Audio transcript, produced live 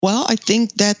Well, I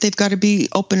think that they've got to be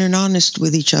open and honest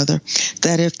with each other,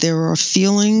 that if there are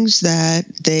feelings that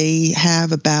they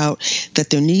have about that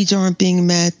their needs aren't being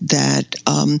met, that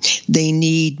they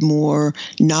need more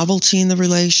novelty in the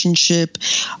relationship,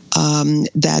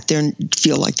 that they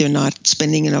feel like they're not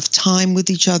spending enough time with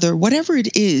each other, whatever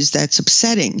it is that's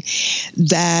upsetting,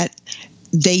 that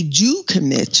they do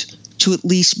commit to at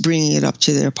least bringing it up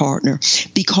to their partner.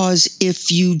 Because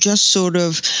if you just sort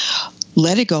of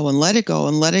let it go and let it go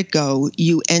and let it go,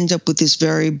 you end up with this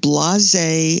very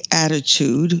blasé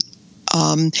attitude,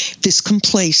 this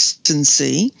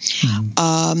complacency,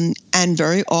 and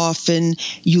very often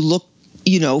you look,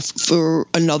 for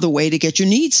another way to get your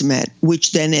needs met,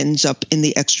 which then ends up in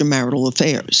the extramarital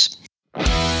affairs.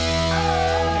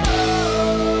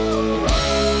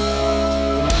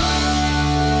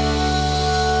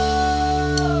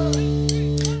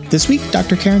 This week,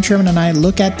 Dr. Karen Sherman and I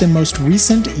look at the most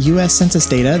recent U.S. Census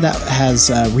data that has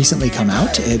recently come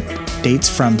out. It dates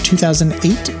from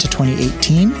 2008 to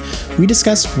 2018. We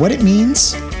discuss what it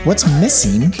means, what's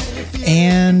missing,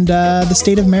 and the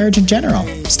state of marriage in general.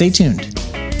 Stay tuned.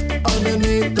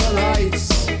 Underneath the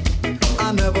lights,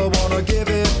 I never want to give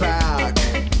it back.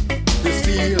 This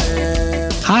feeling.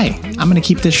 Hi, I'm going to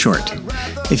keep this short.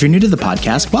 If you're new to the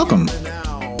podcast, welcome.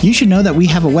 You should know that we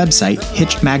have a website,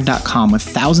 hitchedmag.com, with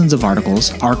thousands of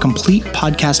articles, our complete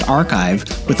podcast archive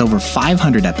with over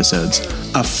 500 episodes,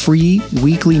 a free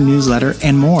weekly newsletter,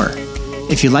 and more.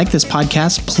 If you like this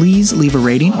podcast, please leave a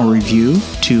rating or review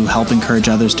to help encourage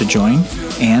others to join.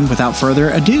 And without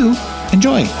further ado,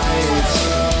 enjoy.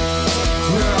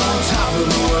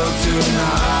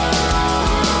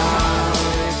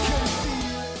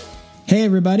 Hey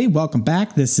everybody, welcome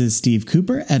back. This is Steve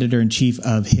Cooper, editor-in-chief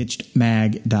of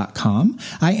hitchedmag.com.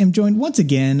 I am joined once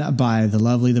again by the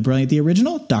lovely, the brilliant, the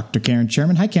original, Dr. Karen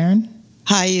Sherman. Hi, Karen.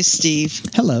 Hi, Steve.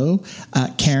 Hello.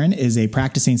 Karen is a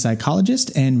practicing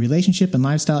psychologist in relationship and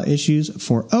lifestyle issues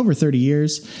for over 30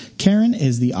 years. Karen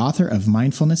is the author of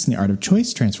Mindfulness and the Art of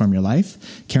Choice, Transform Your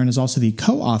Life. Karen is also the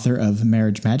co-author of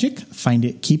Marriage Magic, Find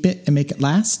It, Keep It, and Make It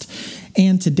Last.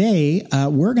 And today,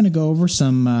 we're going to go over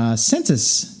some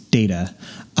census data.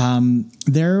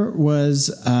 There was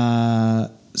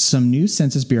some new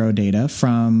Census Bureau data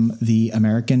from the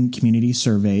American Community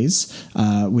Surveys,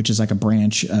 which is like a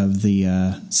branch of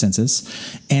the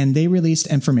census, and they released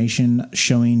information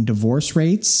showing divorce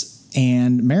rates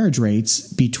and marriage rates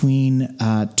between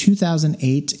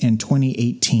 2008 and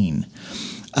 2018.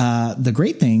 The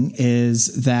great thing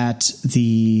is that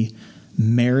the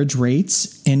marriage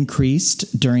rates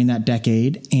increased during that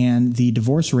decade and the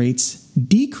divorce rates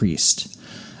decreased,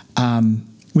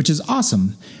 which is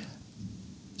awesome.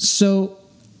 So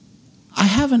I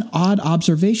have an odd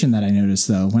observation that I noticed,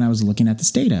 though, when I was looking at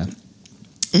this data.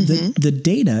 Mm-hmm. The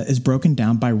data is broken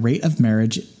down by rate of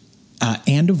marriage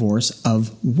and divorce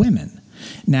of women.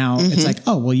 Now, It's like,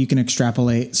 oh, well, you can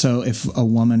extrapolate. So if a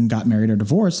woman got married or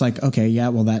divorced, like, okay, yeah,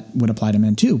 well, that would apply to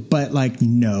men too. But like,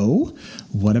 no,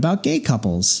 what about gay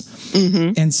couples?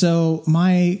 Mm-hmm. And so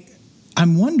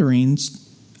I'm wondering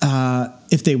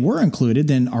if they were included,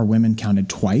 then are women counted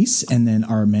twice and then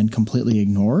are men completely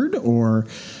ignored? Or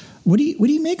what do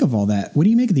you make of all that? What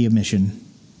do you make of the omission?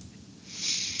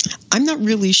 I'm not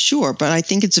really sure, but I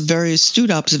think it's a very astute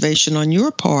observation on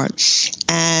your part.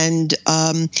 And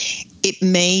it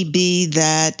may be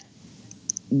that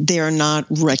they're not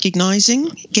recognizing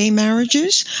gay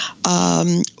marriages,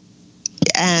 and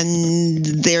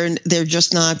they're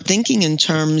just not thinking in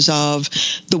terms of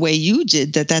the way you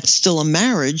did, that that's still a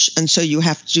marriage, and so you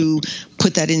have to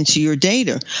put that into your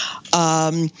data.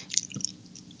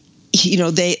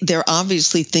 They're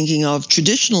obviously thinking of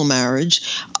traditional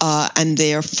marriage, and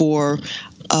therefore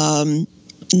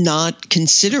not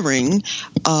considering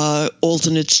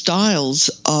alternate styles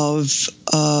of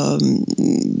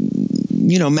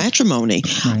matrimony.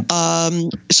 Right.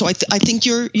 So I think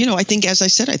I think, as I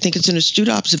said, I think it's an astute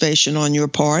observation on your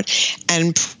part,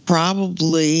 and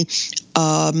probably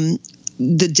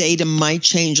the data might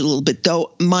change a little bit,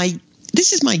 though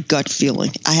this is my gut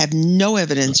feeling. I have no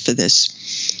evidence for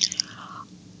this.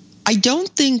 I don't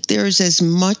think there's as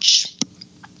much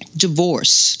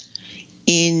divorce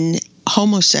in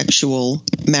homosexual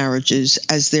marriages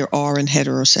as there are in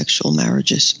heterosexual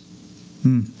marriages.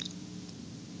 And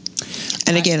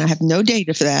again, I have no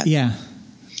data for that. Yeah.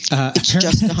 It's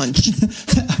just a hunch.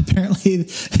 Apparently,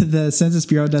 the Census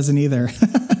Bureau doesn't either.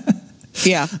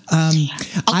 Yeah.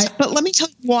 But let me tell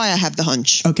you why I have the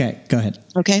hunch. Okay, go ahead.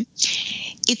 Okay.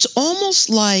 It's almost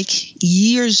like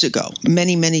years ago,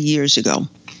 many, many years ago,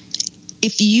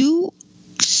 if you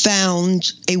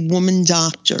found a woman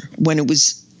doctor when it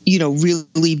was,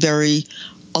 really very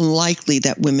unlikely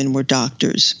that women were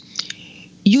doctors,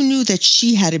 you knew that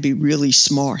she had to be really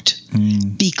smart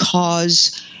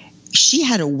because she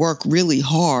had to work really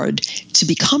hard to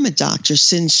become a doctor,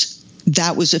 since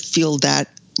that was a field that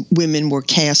women were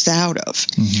cast out of.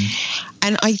 Mm-hmm.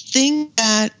 And I think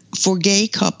that for gay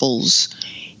couples,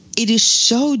 it is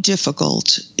so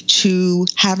difficult to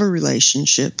have a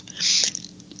relationship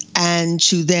and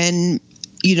to then,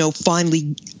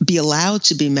 finally be allowed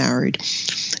to be married,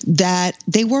 that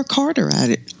they work harder at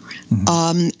it.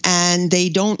 Mm-hmm. And they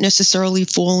don't necessarily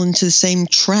fall into the same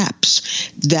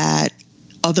traps that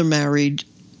other married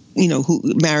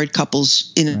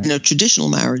couples in a traditional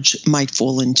marriage might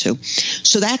fall into.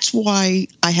 So that's why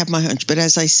I have my hunch. But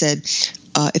as I said,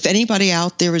 if anybody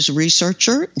out there is a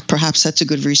researcher, perhaps that's a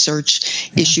good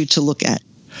research issue to look at.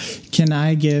 Can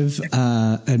I give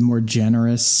a more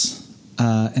generous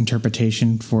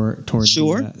interpretation towards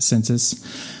the census?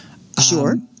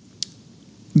 Sure.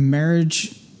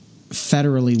 Marriage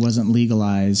federally wasn't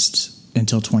legalized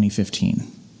until 2015.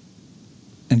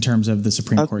 In terms of the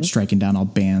Supreme Court striking down all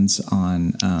bans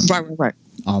on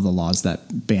all the laws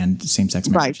that banned same-sex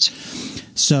marriage. Right.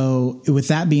 So with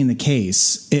that being the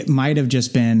case, it might have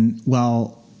just been,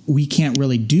 well, we can't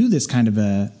really do this kind of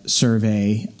a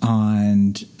survey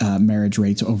on marriage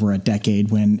rates over a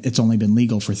decade when it's only been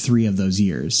legal for 3 of those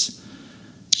years.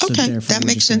 Okay, that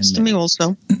makes sense to me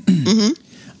also.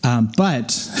 Mm-hmm.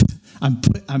 But I'm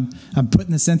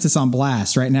putting the census on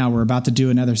blast right now. We're about to do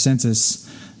another census.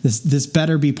 This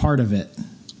better be part of it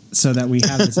so that we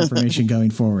have this information going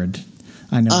forward.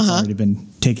 I know it's already been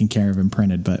taken care of and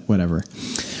printed, but whatever.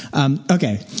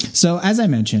 Okay. So as I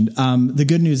mentioned, the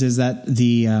good news is that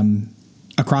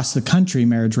across the country,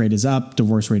 marriage rate is up,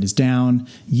 divorce rate is down.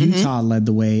 Utah led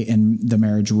the way in the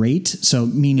marriage rate. So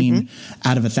meaning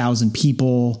out of 1,000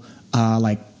 people,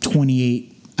 like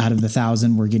 28 out of the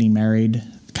 1,000 were getting married,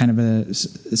 kind of a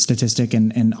statistic.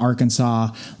 And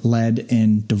Arkansas led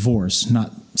in divorce,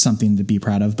 not something to be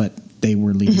proud of, but they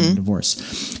were leading in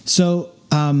divorce. So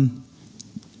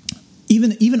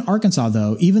even Arkansas,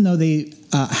 though, even though they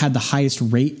had the highest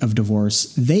rate of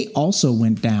divorce, they also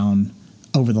went down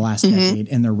over the last decade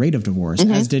in their rate of divorce,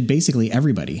 as did basically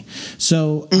everybody.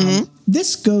 So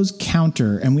this goes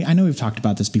counter, and I know we've talked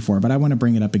about this before, but I want to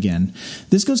bring it up again.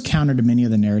 This goes counter to many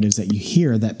of the narratives that you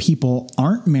hear that people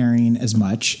aren't marrying as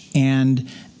much and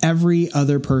every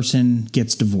other person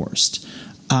gets divorced.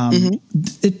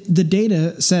 The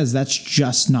data says that's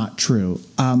just not true.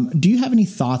 Do you have any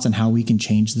thoughts on how we can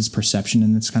change this perception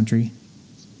in this country?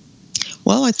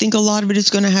 Well, I think a lot of it is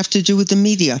going to have to do with the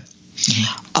media.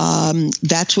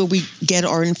 That's where we get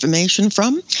our information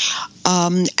from.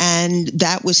 And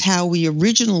that was how we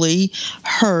originally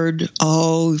heard,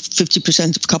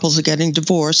 50% of couples are getting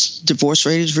divorced. Divorce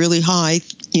rate is really high.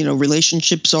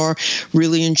 Relationships are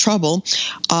really in trouble.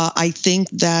 I think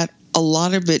that a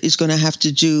lot of it is going to have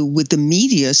to do with the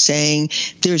media saying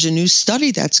there's a new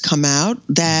study that's come out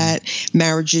that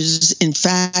marriages, in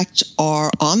fact,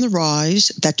 are on the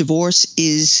rise, that divorce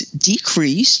is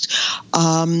decreased,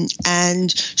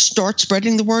 and start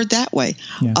spreading the word that way.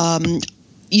 Yeah.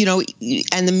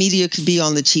 And the media could be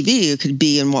on the TV, it could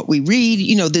be in what we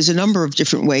read. There's a number of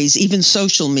different ways, even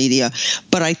social media.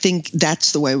 But I think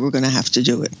that's the way we're going to have to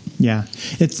do it. Yeah,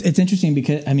 it's interesting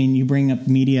because, you bring up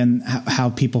media and how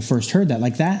people first heard that.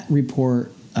 Like that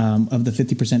report of the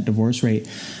 50% divorce rate,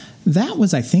 that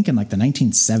was, I think, in like the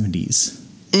 1970s.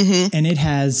 And it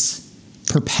has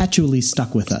perpetually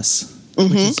stuck with us,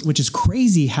 which is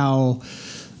crazy how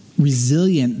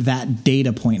resilient that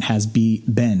data point has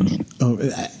been.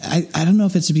 I don't know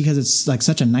if it's because it's like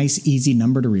such a nice, easy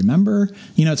number to remember.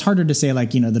 It's harder to say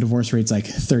like, the divorce rate's like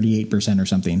 38% or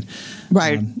something.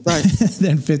 Right.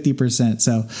 Than 50%.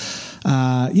 So,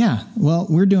 well,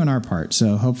 we're doing our part.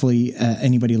 So hopefully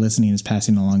anybody listening is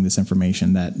passing along this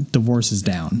information that divorce is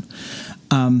down.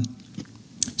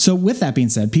 So with that being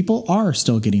said, people are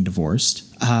still getting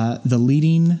divorced. The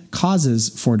leading causes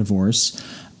for divorce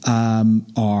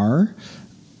are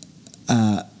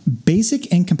basic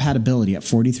incompatibility at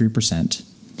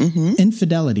 43%,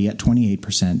 infidelity at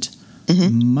 28%,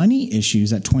 money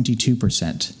issues at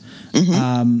 22%.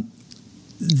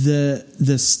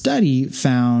 The study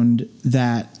found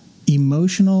that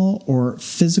emotional or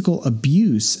physical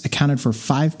abuse accounted for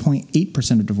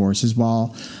 5.8% of divorces,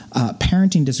 while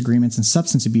parenting disagreements and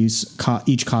substance abuse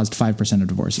each caused 5% of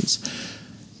divorces.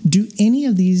 Do any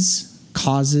of these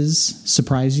causes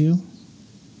surprise you?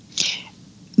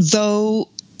 Though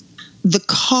the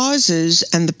causes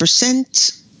and the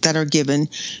percent that are given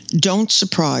don't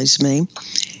surprise me,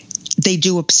 they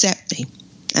do upset me,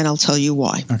 and I'll tell you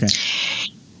why. Okay.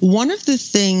 One of the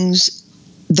things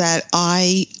that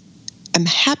I am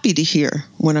happy to hear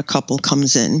when a couple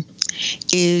comes in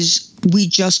is we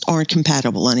just aren't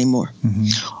compatible anymore.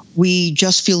 We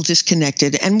just feel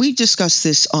disconnected. And we've discussed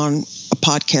this on a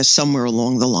podcast somewhere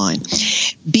along the line,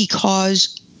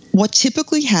 because what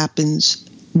typically happens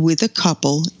with a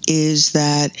couple is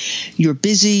that you're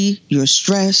busy, you're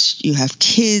stressed, you have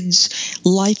kids,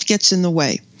 life gets in the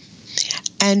way.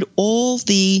 And all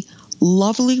the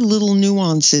lovely little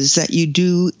nuances that you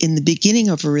do in the beginning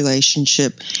of a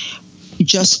relationship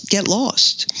just get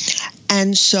lost.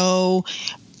 And so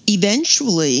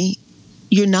eventually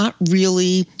you're not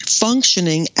really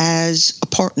functioning as a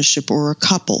partnership or a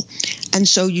couple. And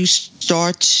so you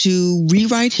start to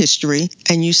rewrite history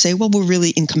and you say, well, we're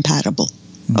really incompatible.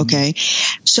 Okay.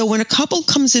 So when a couple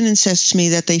comes in and says to me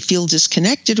that they feel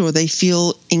disconnected or they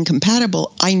feel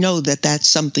incompatible, I know that that's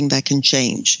something that can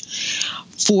change.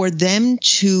 For that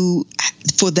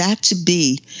to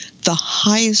be the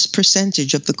highest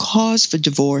percentage of the cause for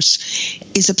divorce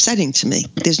is upsetting to me.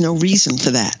 There's no reason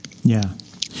for that. Yeah.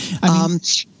 I mean,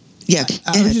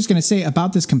 I was just going to say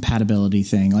about this compatibility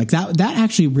thing, like that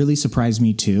actually really surprised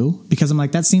me too, because I'm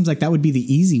like, that seems like that would be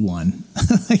the easy one.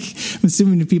 Like, I'm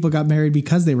assuming if people got married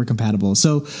because they were compatible.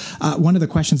 So one of the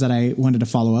questions that I wanted to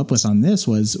follow up with on this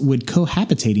was, would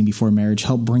cohabitating before marriage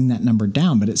help bring that number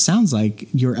down? But it sounds like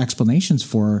your explanations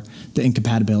for the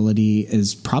incompatibility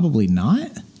is probably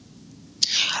not.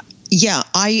 Yeah,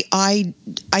 I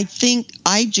think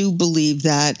I do believe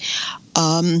that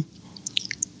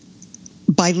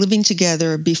by living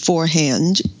together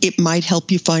beforehand, it might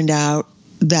help you find out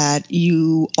that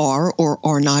you are or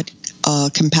are not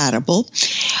compatible.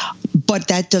 But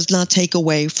that does not take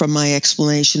away from my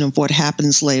explanation of what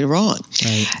happens later on.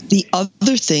 Right. The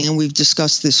other thing, and we've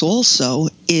discussed this also,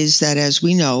 is that as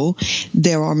we know,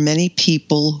 there are many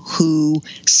people who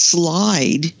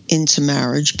slide into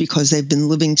marriage because they've been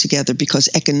living together, because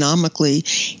economically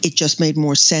it just made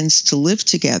more sense to live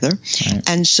together. Right.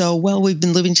 And so, well, we've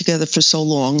been living together for so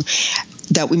long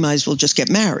that we might as well just get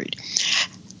married.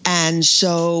 And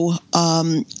so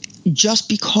just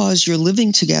because you're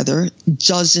living together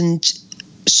doesn't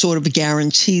sort of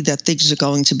guarantee that things are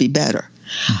going to be better.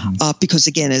 Because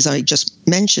again, as I just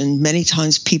mentioned, many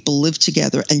times people live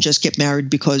together and just get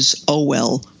married because, oh,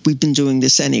 well, we've been doing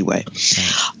this anyway.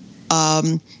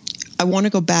 Right. I want to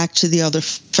go back to the other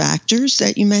factors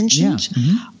that you mentioned.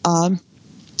 Yeah.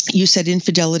 You said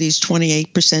infidelity is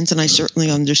 28%, and I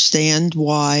certainly understand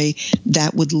why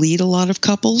that would lead a lot of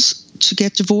couples to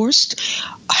get divorced.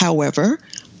 However,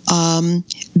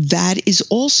 that is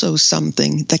also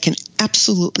something that can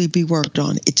absolutely be worked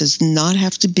on. It does not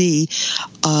have to be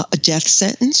a death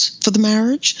sentence for the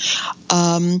marriage.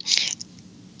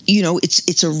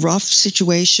 It's a rough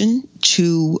situation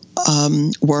to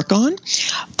work on.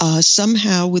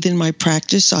 Somehow within my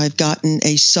practice, I've gotten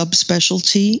a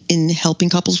subspecialty in helping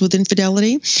couples with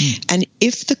infidelity. And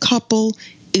if the couple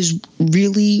is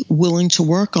really willing to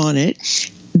work on it,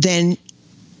 then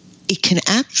it can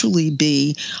actually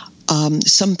be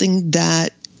something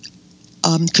that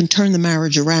can turn the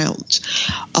marriage around,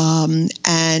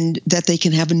 and that they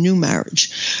can have a new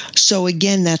marriage. So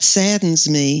again, that saddens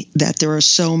me that there are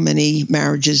so many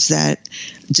marriages that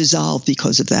dissolve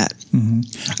because of that.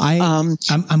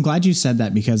 I'm glad you said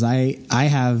that, because I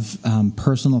have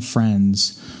personal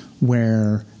friends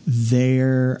where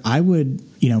I would,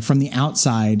 from the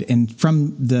outside and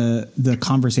from the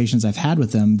conversations I've had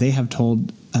with them, they've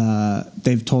told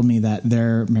me that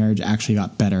their marriage actually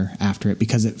got better after it,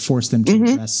 because it forced them to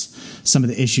address some of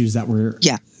the issues that were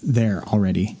there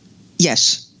already.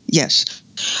 Yes.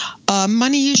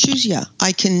 Money issues,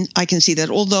 I can see that.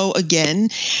 Although, again,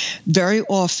 very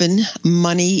often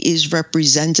money is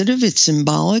representative, it's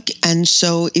symbolic. And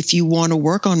so if you want to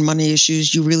work on money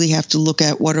issues, you really have to look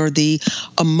at what are the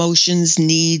emotions,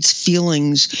 needs,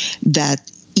 feelings that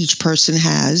each person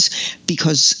has,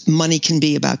 because money can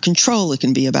be about control, it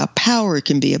can be about power, it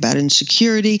can be about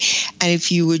insecurity. And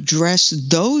if you address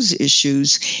those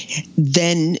issues,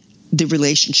 then the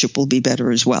relationship will be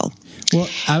better as well. Well,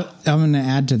 I'm going to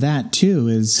add to that too,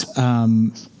 is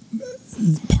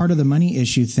part of the money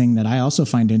issue thing that I also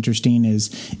find interesting is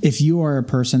if you are a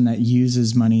person that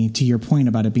uses money, to your point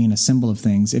about it being a symbol of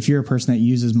things, if you're a person that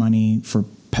uses money for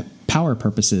power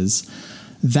purposes,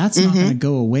 that's not going to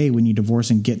go away when you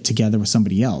divorce and get together with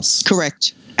somebody else.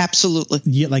 Correct. Absolutely.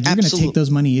 You're going to take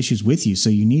those money issues with you, so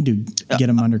you need to get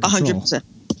them under control. 100%.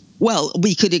 Well,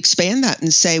 we could expand that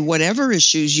and say whatever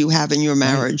issues you have in your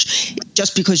marriage,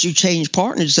 just because you change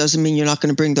partners doesn't mean you're not going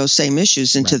to bring those same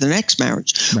issues into the next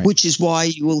marriage, which is why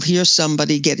you will hear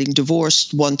somebody getting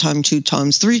divorced 1 time, 2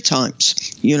 times, 3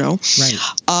 times, Right.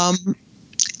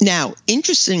 Now,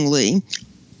 interestingly,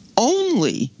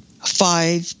 only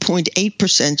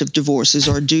 5.8% of divorces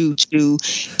are due to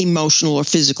emotional or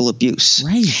physical abuse.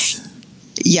 Right.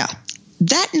 Yeah,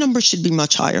 that number should be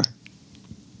much higher.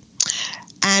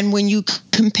 And when you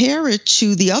compare it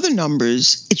to the other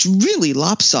numbers, it's really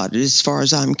lopsided as far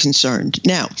as I'm concerned.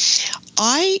 Now,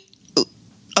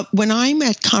 when I'm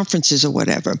at conferences or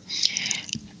whatever,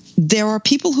 there are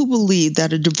people who believe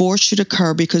that a divorce should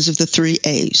occur because of the 3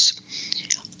 A's: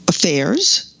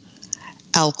 affairs,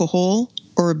 alcohol,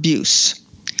 or abuse.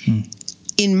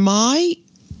 In my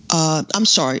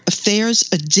affairs,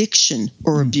 addiction,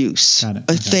 or abuse. Got it.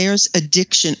 Okay. Affairs,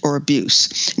 addiction, or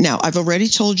abuse. Now, I've already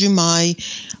told you my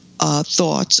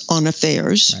thoughts on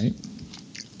affairs. Right.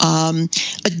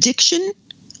 Addiction,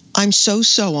 I'm so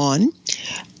on.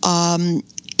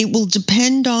 It will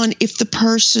depend on if the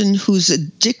person who's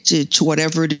addicted to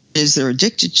whatever it is they're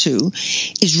addicted to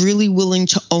is really willing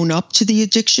to own up to the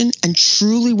addiction and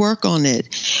truly work on it.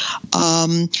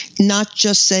 Not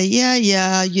just say,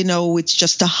 yeah, it's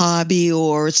just a hobby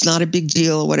or it's not a big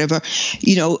deal or whatever,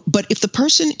 but if the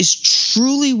person is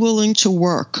truly willing to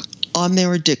work on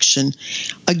their addiction,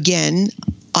 again,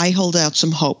 I hold out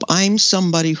some hope. I'm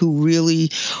somebody who really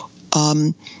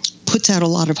puts out a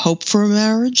lot of hope for a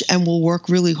marriage and will work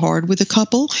really hard with a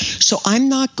couple. So I'm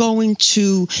not going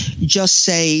to just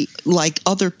say, like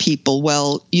other people,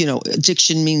 well,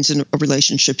 addiction means a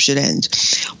relationship should end.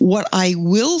 What I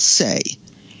will say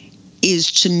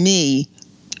is, to me,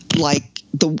 like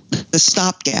the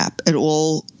stopgap at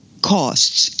all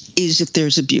costs is if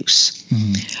there's abuse.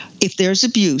 If there's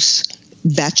abuse,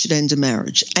 that should end a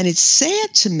marriage. And it's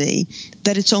sad to me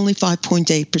that it's only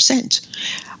 5.8%.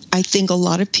 I think a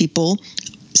lot of people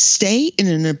stay in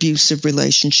an abusive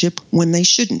relationship when they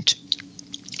shouldn't.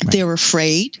 Right. They're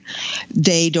afraid.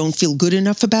 They don't feel good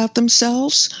enough about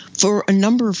themselves for a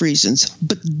number of reasons.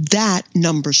 But that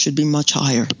number should be much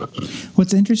higher.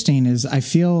 What's interesting is I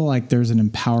feel like there's an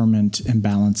empowerment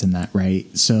imbalance in that, right?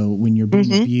 So when you're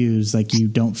being abused, like you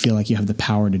don't feel like you have the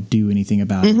power to do anything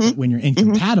about it. But when you're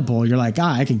incompatible, you're like,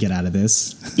 I can get out of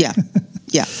this. Yeah.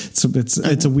 Yeah. So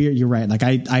it's a weird, you're right. Like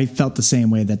I felt the same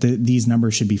way that these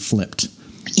numbers should be flipped.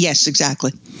 Yes,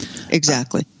 exactly.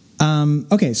 Exactly.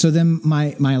 Okay. So then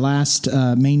my last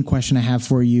main question I have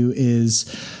for you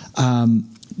is, in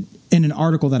an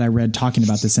article that I read talking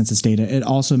about the census data, it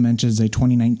also mentions a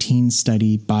 2019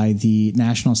 study by the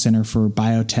National Center for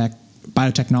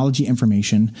Biotechnology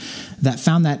Information that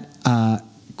found that,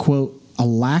 quote, a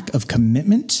lack of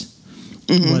commitment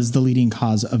was the leading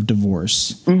cause of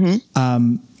divorce.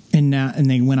 And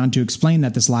they went on to explain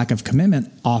that this lack of commitment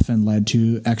often led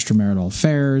to extramarital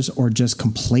affairs or just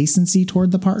complacency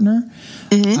toward the partner.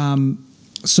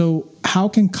 So how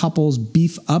can couples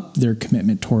beef up their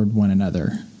commitment toward one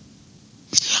another?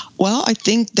 Well, I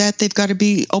think that they've got to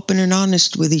be open and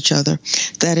honest with each other,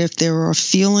 that if there are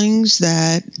feelings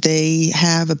that they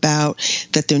have about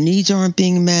that their needs aren't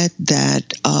being met,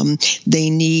 that they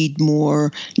need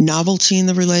more novelty in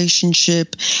the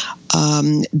relationship,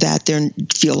 that they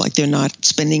feel like they're not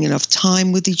spending enough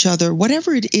time with each other,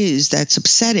 whatever it is that's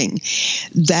upsetting,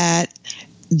 that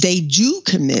they do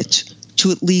commit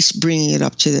to at least bringing it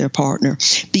up to their partner.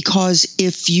 Because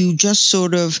if you just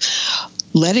sort of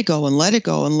let it go and let it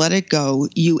go and let it go,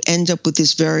 you end up with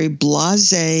this very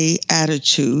blasé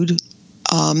attitude,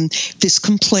 this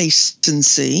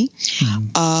complacency,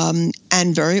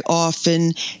 and very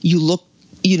often you look,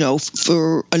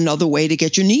 for another way to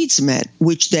get your needs met,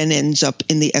 which then ends up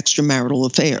in the extramarital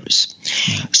affairs.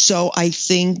 So I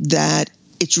think that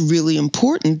it's really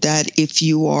important that if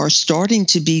you are starting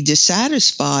to be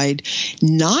dissatisfied,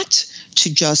 not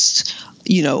to just,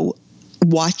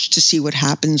 watch to see what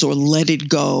happens or let it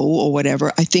go or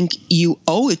whatever. I think you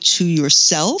owe it to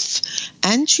yourself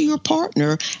and to your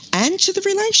partner and to the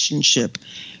relationship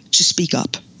to speak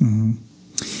up.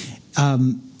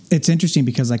 It's interesting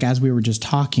because, like, as we were just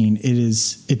talking,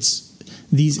 it's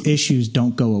these issues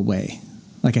don't go away.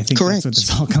 Like, I think that's what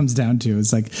this all comes down to.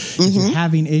 It's like, if you're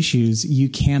having issues, you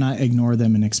cannot ignore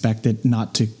them and expect it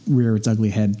not to rear its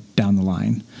ugly head down the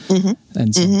line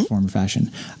in some form or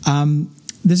fashion.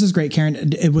 This is great,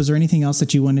 Karen. Was there anything else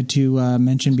that you wanted to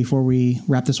mention before we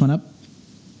wrap this one up?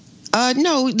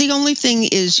 No, the only thing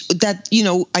is that,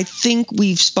 I think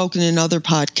we've spoken in other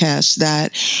podcasts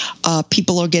that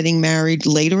people are getting married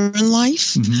later in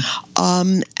life.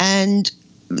 And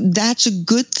that's a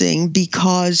good thing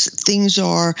because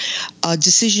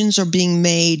decisions are being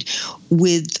made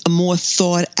with a more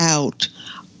thought out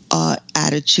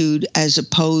attitude as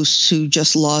opposed to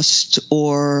just lust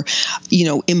or,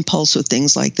 impulse or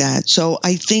things like that. So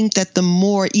I think that the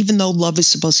more, even though love is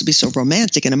supposed to be so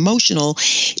romantic and emotional,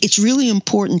 it's really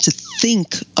important to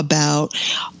think about,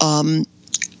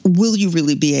 will you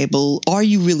really be able, are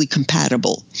you really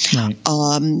compatible? Right.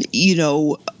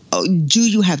 Do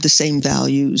you have the same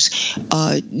values?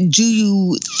 Do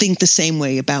you think the same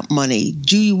way about money?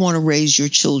 Do you want to raise your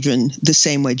children the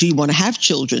same way? Do you want to have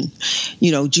children?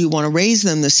 Do you want to raise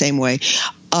them the same way?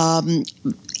 And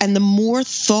the more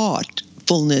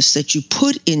thoughtfulness that you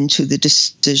put into the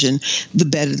decision, the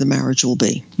better the marriage will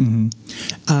be.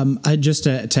 Mm-hmm. Just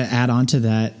to add on to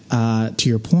that, to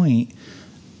your point,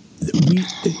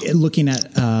 looking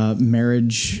at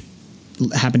marriage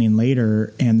happening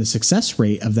later and the success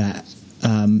rate of that,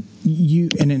 you,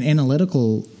 in an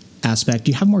analytical aspect,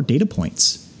 you have more data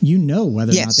points.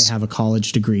 Whether or not they have a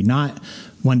college degree. Not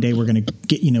one day we're going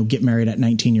to get married at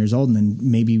 19 years old and then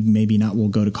maybe not we'll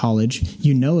go to college.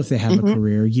 If they have a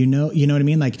career. You know what I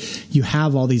mean? Like, you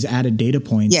have all these added data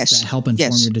points that help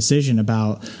inform your decision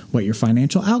about what your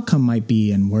financial outcome might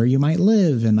be and where you might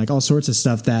live and like all sorts of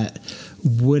stuff that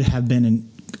would have been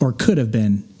or could have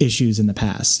been issues in the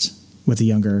past with a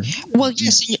younger. Well,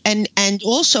 yes, and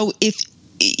also if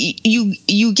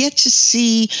you get to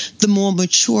see the more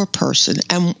mature person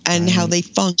and how they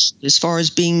function as far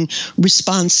as being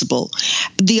responsible.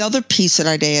 The other piece that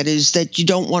I'd add is that you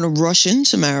don't want to rush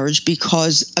into marriage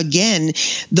because, again,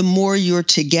 the more you're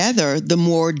together, the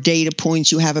more data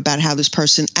points you have about how this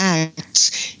person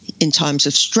acts in times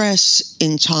of stress,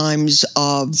 in times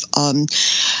of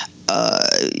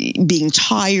being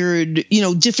tired,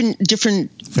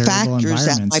 different factors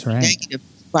that might be negative.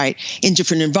 Right, in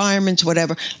different environments,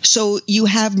 whatever. So you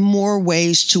have more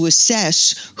ways to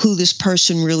assess who this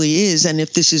person really is and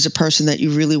if this is a person that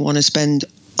you really want to spend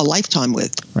a lifetime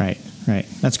with. Right.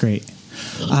 That's great.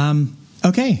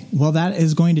 Okay, well, that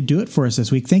is going to do it for us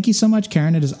this week. Thank you so much,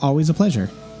 Karen. It is always a pleasure.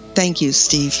 Thank you,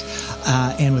 Steve.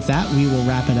 And with that, we will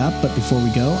wrap it up. But before we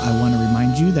go, I want to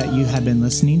remind you that you have been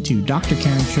listening to Dr.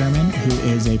 Karen Sherman, who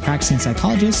is a practicing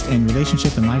psychologist in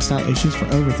relationship and lifestyle issues for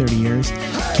over 30 years.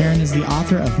 Karen is the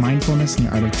author of Mindfulness and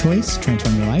the Art of Choice,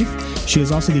 Transform Your Life. She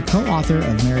is also the co-author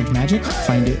of Marriage Magic,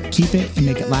 Find It, Keep It, and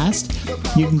Make It Last.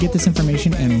 You can get this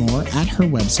information and more at her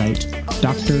website,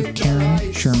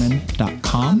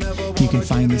 drkarensherman.com. You can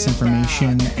find this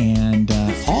information and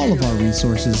all of our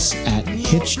resources at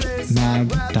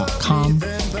hitchedmag.com.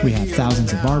 We have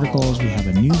thousands of articles. We have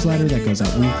a newsletter that goes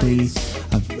out weekly.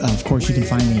 Of course, you can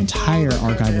find the entire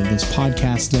archive of this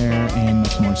podcast there and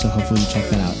much more. So hopefully you check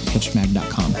that out,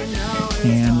 hitchedmag.com.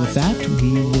 And with that,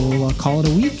 we will call it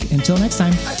a week. Until next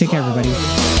time, take care, everybody.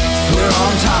 We're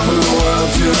on top of the world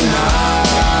tonight.